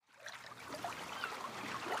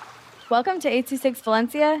Welcome to 826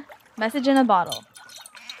 Valencia, message in a bottle.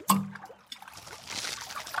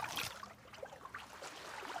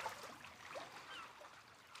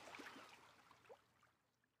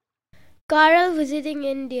 Carl Visiting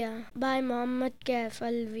India by Mohmmedkaif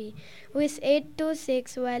with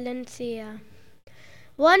 826 Valencia.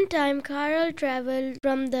 One time Carl traveled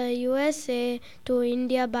from the USA to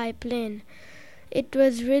India by plane. It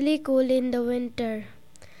was really cool in the winter.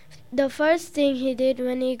 The first thing he did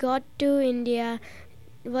when he got to India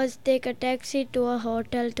was take a taxi to a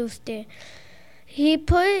hotel to stay. He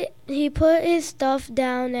put his stuff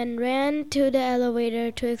down and ran to the elevator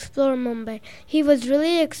to explore Mumbai. He was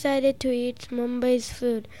really excited to eat Mumbai's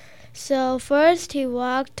food. So first he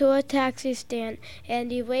walked to a taxi stand and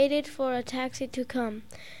he waited for a taxi to come.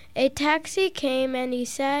 A taxi came and he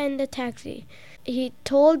sat in the taxi. He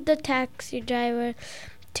told the taxi driver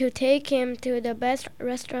to take him to the best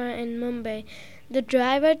restaurant in Mumbai. The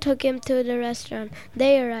driver took him to the restaurant.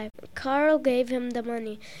 They arrived. Carl gave him the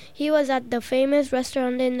money. He was at the famous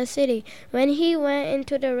restaurant in the city. When he went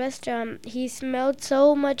into the restaurant, he smelled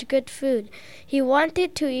so much good food. He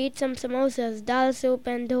wanted to eat some samosas, dal soup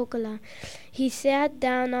and dhokla. He sat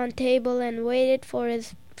down on table and waited for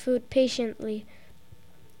his food patiently.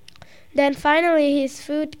 Then finally his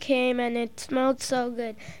food came and it smelled so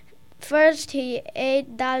good. First he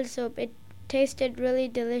ate dal soup. It tasted really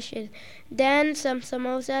delicious. Then some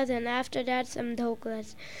samosas and after that some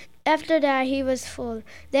dhoklas. After that he was full.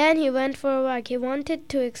 Then he went for a walk. He wanted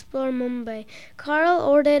to explore Mumbai. Carl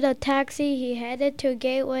ordered a taxi. He headed to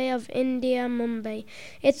Gateway of India, Mumbai.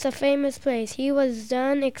 It's a famous place. He was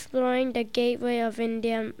done exploring the Gateway of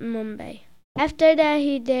India, Mumbai. After that,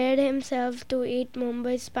 he dared himself to eat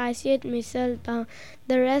Mumbai's spiciest misal pav.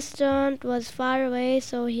 The restaurant was far away,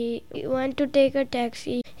 so he went to take a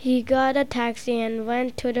taxi. He got a taxi and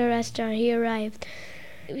went to the restaurant. He arrived.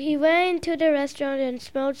 He went into the restaurant and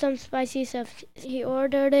smelled some spicy stuff. He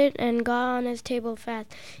ordered it and got on his table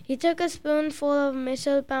fast. He took a spoonful of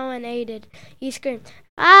misal pav and ate it. He screamed,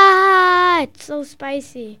 "Ah, it's so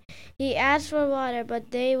spicy." He asked for water,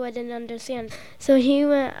 but they wouldn't understand. So he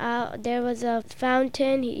went out. There was a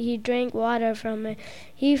fountain. He drank water from it.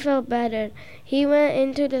 He felt better. He went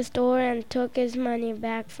into the store and took his money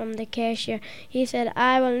back from the cashier. He said,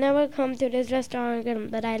 "I will never come to this restaurant again,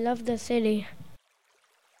 but I love the city."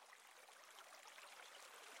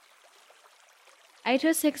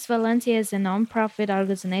 826 Valencia is a non-profit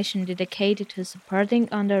organization dedicated to supporting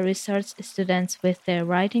under-researched students with their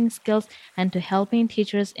writing skills and to helping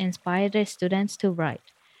teachers inspire their students to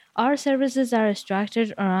write. Our services are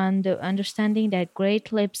structured around the understanding that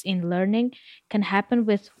great leaps in learning can happen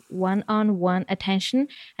with one-on-one attention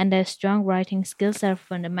and that strong writing skills are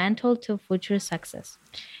fundamental to future success.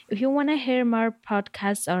 If you want to hear more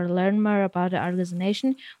podcasts or learn more about the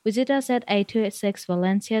organization, visit us at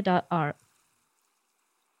 826valencia.org.